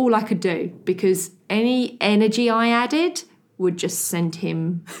 Yeah. That's all I could do, because any energy I added would just send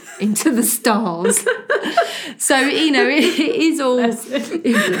him into the stars. So, it is all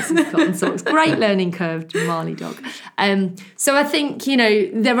cotton socks. Great learning curve, Marley dog. So I think,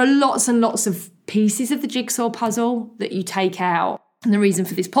 there are lots and lots of pieces of the jigsaw puzzle that you take out. And the reason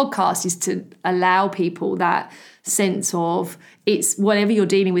for this podcast is to allow people that sense of it's whatever you're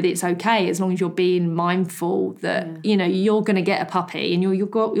dealing with, it's okay, as long as you're being mindful that, you're going to get a puppy and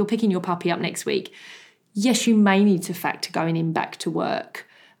you're picking your puppy up next week. Yes, you may need to factor going in back to work,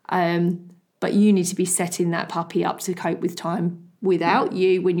 but you need to be setting that puppy up to cope with time without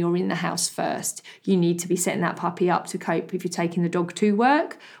you when you're in the house first. You need to be setting that puppy up to cope if you're taking the dog to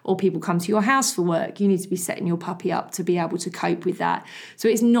work or people come to your house for work. You need to be setting your puppy up to be able to cope with that. So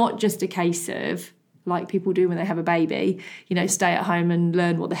it's not just a case of, like people do when they have a baby, stay at home and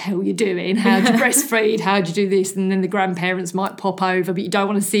learn what the hell you're doing. How do you breastfeed? How do you do this? And then the grandparents might pop over, but you don't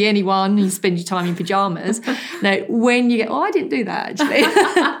want to see anyone. You spend your time in pyjamas. No, when you get, I didn't do that, actually.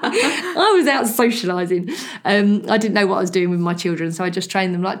 I was out socialising. I didn't know what I was doing with my children, so I just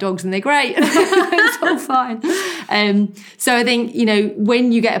trained them like dogs and they're great. It's all fine. So I think,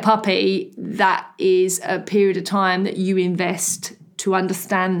 when you get a puppy, that is a period of time that you invest to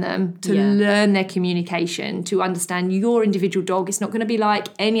understand them, to learn their communication, to understand your individual dog. It's not going to be like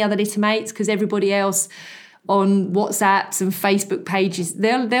any other litter mates, because everybody else on WhatsApps and Facebook pages,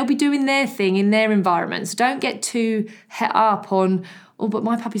 they'll be doing their thing in their environment. So don't get too het up on, but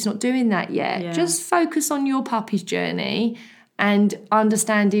my puppy's not doing that yet. Yeah. Just focus on your puppy's journey and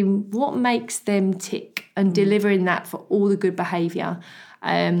understanding what makes them tick and delivering that for all the good behaviour.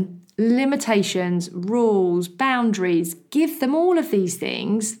 Limitations, rules, boundaries, give them all of these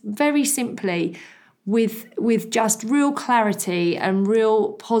things very simply with just real clarity and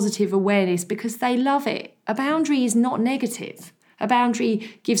real positive awareness, because they love it. A boundary is not negative. A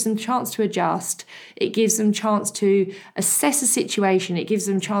boundary gives them a chance to adjust. It gives them a chance to assess a situation. It gives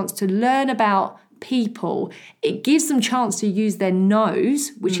them a chance to learn about people. It gives them a chance to use their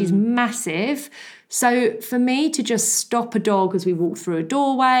nose, which is massive. So for me to just stop a dog as we walk through a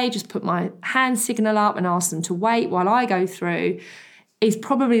doorway, just put my hand signal up and ask them to wait while I go through, is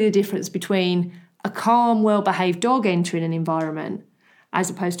probably the difference between a calm, well-behaved dog entering an environment as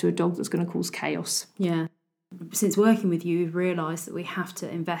opposed to a dog that's going to cause chaos. Yeah. Since working with you, we've realised that we have to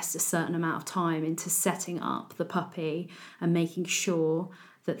invest a certain amount of time into setting up the puppy and making sure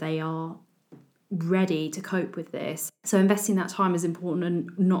that they are ready to cope with this. So investing that time is important,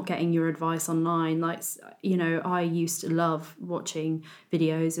 and not getting your advice online. Like, you know, I used to love watching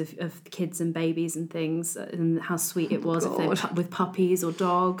videos of kids and babies and things, and how sweet it was if they're with puppies or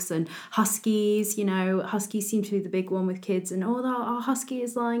dogs, and huskies. You know, huskies seem to be the big one with kids, and our husky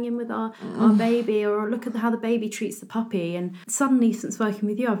is lying in with our baby, or look at how the baby treats the puppy. And suddenly, since working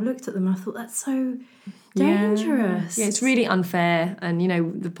with you, I've looked at them and I thought, that's so dangerous. Yeah, it's really unfair. And, you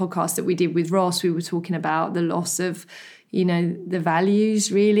know, the podcast that we did with Ross, we were talking about the loss of, you know, the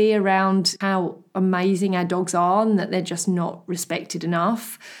values really around how amazing our dogs are and that they're just not respected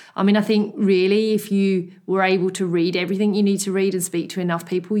enough. I mean, I think really if you were able to read everything you need to read and speak to enough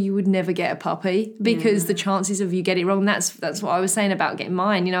people, you would never get a puppy, because the chances of you getting it wrong, that's what I was saying about getting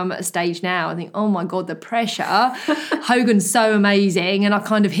mine. You know, I'm at a stage now, I think, oh my God, the pressure. Hogan's so amazing, and I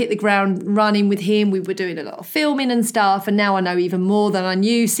kind of hit the ground running with him. We were doing a lot of filming and stuff, and now I know even more than I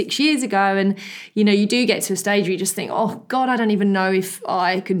knew 6 years ago. And, you know, you do get to a stage where you just think, oh God, I don't even know if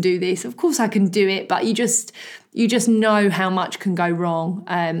I can do this. Of course I can do it, but you just know how much can go wrong.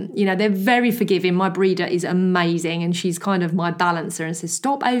 You know, they're very forgiving. My breeder is amazing, and she's kind of my balancer and says,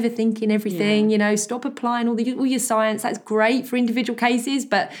 stop overthinking everything, you know, stop applying all your science. That's great for individual cases,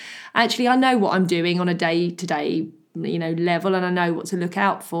 but actually I know what I'm doing on a day-to-day, you know, level, and I know what to look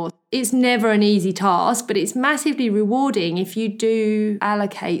out for. It's never an easy task, but it's massively rewarding if you do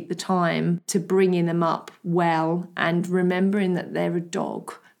allocate the time to bringing them up well and remembering that they're a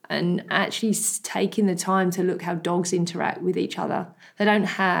dog, and actually taking the time to look how dogs interact with each other. They don't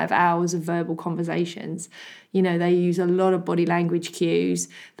have hours of verbal conversations. You know, they use a lot of body language cues.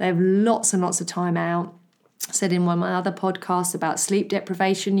 They have lots and lots of time out. I said in one of my other podcasts about sleep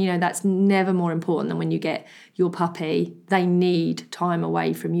deprivation, you know, that's never more important than when you get your puppy. They need time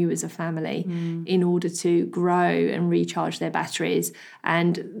away from you as a family in order to grow and recharge their batteries.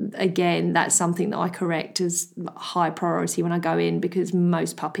 And again, that's something that I correct as high priority when I go in, because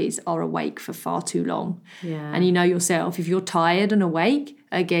most puppies are awake for far too long. Yeah. And you know yourself, if you're tired and awake,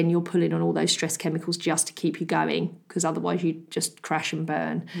 again, you're pulling on all those stress chemicals just to keep you going, because otherwise you just crash and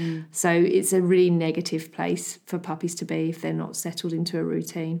burn. So it's a really negative place for puppies to be if they're not settled into a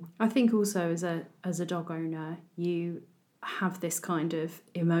routine. I think also as a dog owner, you have this kind of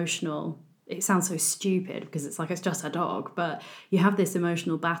emotional, it sounds so stupid because it's like it's just a dog, but you have this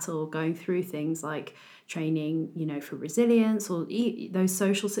emotional battle going through things like training, you know, for resilience, or those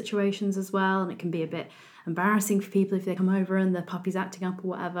social situations as well. And it can be a bit embarrassing for people if they come over and the puppy's acting up or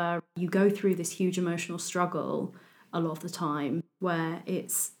whatever. You go through this huge emotional struggle a lot of the time, where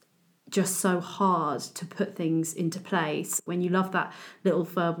it's just so hard to put things into place when you love that little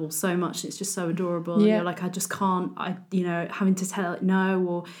furball so much. It's just so adorable. And you're like, I just can't, having to tell it no,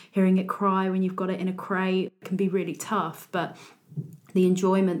 or hearing it cry when you've got it in a crate can be really tough. But the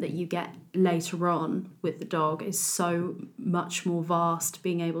enjoyment that you get later on with the dog is so much more vast,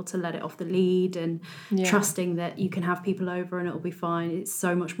 being able to let it off the lead and trusting that you can have people over and it'll be fine. It's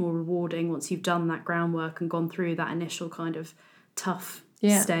so much more rewarding once you've done that groundwork and gone through that initial kind of tough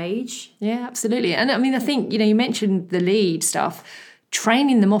stage. Yeah, absolutely. And I mean, I think, you know, you mentioned the lead stuff.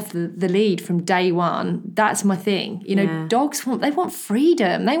 Training them off the lead from day one, that's my thing. You know, dogs want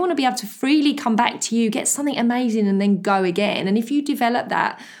freedom. They want to be able to freely come back to you, get something amazing, and then go again. And if you develop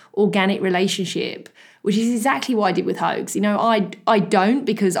that organic relationship, which is exactly what I did with Hogs. You know, I don't,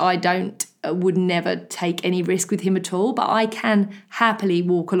 because I would never take any risk with him at all, but I can happily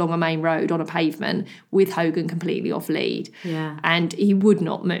walk along a main road on a pavement with Hogan completely off lead. Yeah. And he would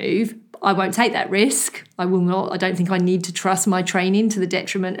not move. I won't take that risk. I will not. I don't think I need to trust my training to the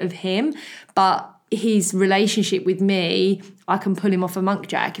detriment of him. But his relationship with me, I can pull him off a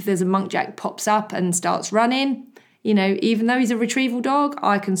munkjack. If there's a munkjack pops up and starts running, you know, even though he's a retrieval dog,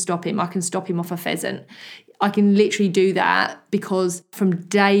 I can stop him. I can stop him off a pheasant. I can literally do that because from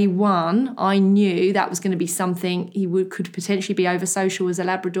day one, I knew that was going to be something could potentially be over social as a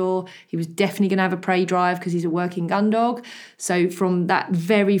Labrador. He was definitely going to have a prey drive because he's a working gun dog. So from that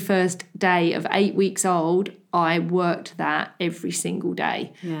very first day of 8 weeks old, I worked that every single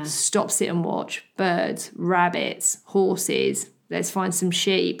day. Yeah. Stop, sit and watch birds, rabbits, horses, let's find some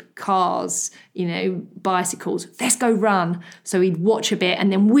sheep, cars, bicycles, let's go run. So he'd watch a bit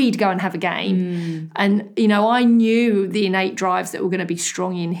and then we'd go and have a game. And, I knew the innate drives that were going to be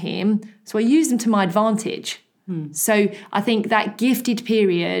strong in him. So I used them to my advantage. So I think that gifted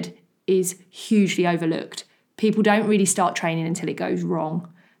period is hugely overlooked. People don't really start training until it goes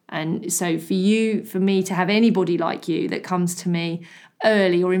wrong. And so for me to have anybody like you that comes to me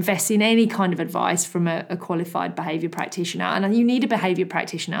early or invests in any kind of advice from a qualified behaviour practitioner, and you need a behaviour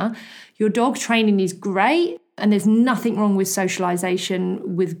practitioner, your dog training is great, and there's nothing wrong with socialisation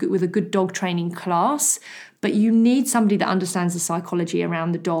with a good dog training class, but you need somebody that understands the psychology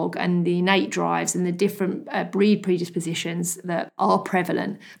around the dog and the innate drives and the different breed predispositions that are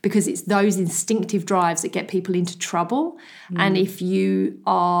prevalent, because it's those instinctive drives that get people into trouble. And if you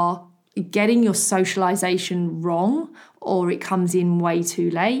are getting your socialisation wrong or it comes in way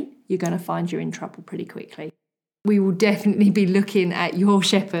too late, you're going to find you're in trouble pretty quickly. We will definitely be looking at your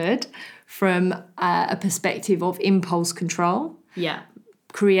shepherd from a perspective of impulse control. Yeah.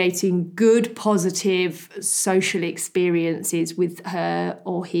 Creating good, positive social experiences with her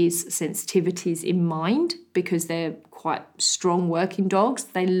or his sensitivities in mind, because they're quite strong working dogs.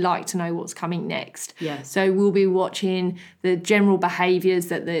 They like to know what's coming next. Yes. So we'll be watching the general behaviours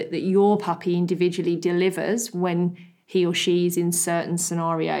that your puppy individually delivers when he or she is in certain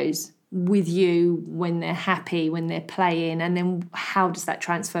scenarios with you, when they're happy, when they're playing, and then how does that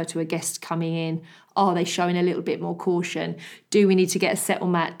transfer to a guest coming in? Are they showing a little bit more caution? Do we need to get a settle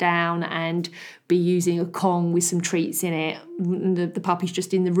mat down and be using a Kong with some treats in it? The puppy's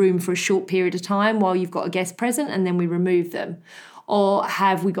just in the room for a short period of time while you've got a guest present, and then we remove them. Or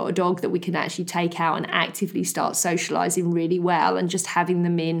have we got a dog that we can actually take out and actively start socialising really well, and just having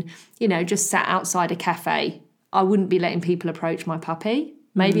them in, just sat outside a cafe? I wouldn't be letting people approach my puppy.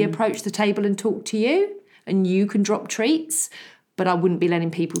 Maybe approach the table and talk to you, and you can drop treats, but I wouldn't be letting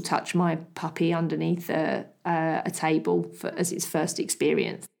people touch my puppy underneath a table as its first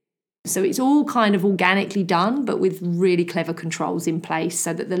experience. So it's all kind of organically done, but with really clever controls in place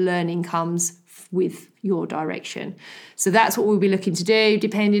so that the learning comes with your direction. So that's what we'll be looking to do.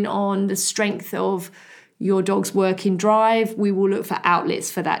 Depending on the strength of your dog's working drive, we will look for outlets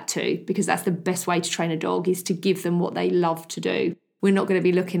for that too, because that's the best way to train a dog, is to give them what they love to do. We're not going to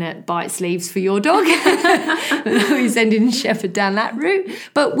be looking at bite sleeves for your dog. We're sending a shepherd down that route.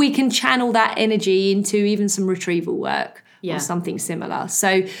 But we can channel that energy into even some retrieval work or something similar.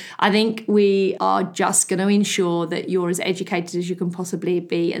 So I think we are just going to ensure that you're as educated as you can possibly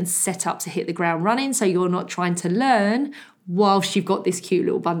be and set up to hit the ground running, so you're not trying to learn whilst you've got this cute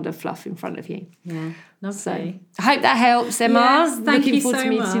little bundle of fluff in front of you. Yeah, lovely. So I hope that helps, Emma. Yes, thank Looking you forward so to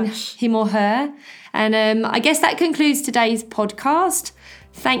meeting much. him or her. And I guess that concludes today's podcast.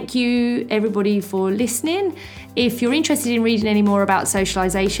 Thank you, everybody, for listening. If you're interested in reading any more about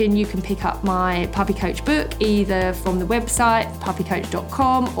socialisation, you can pick up my Puppy Coach book either from the website,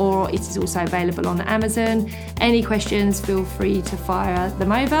 puppycoach.com, or it is also available on Amazon. Any questions, feel free to fire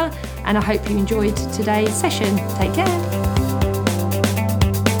them over. And I hope you enjoyed today's session. Take care.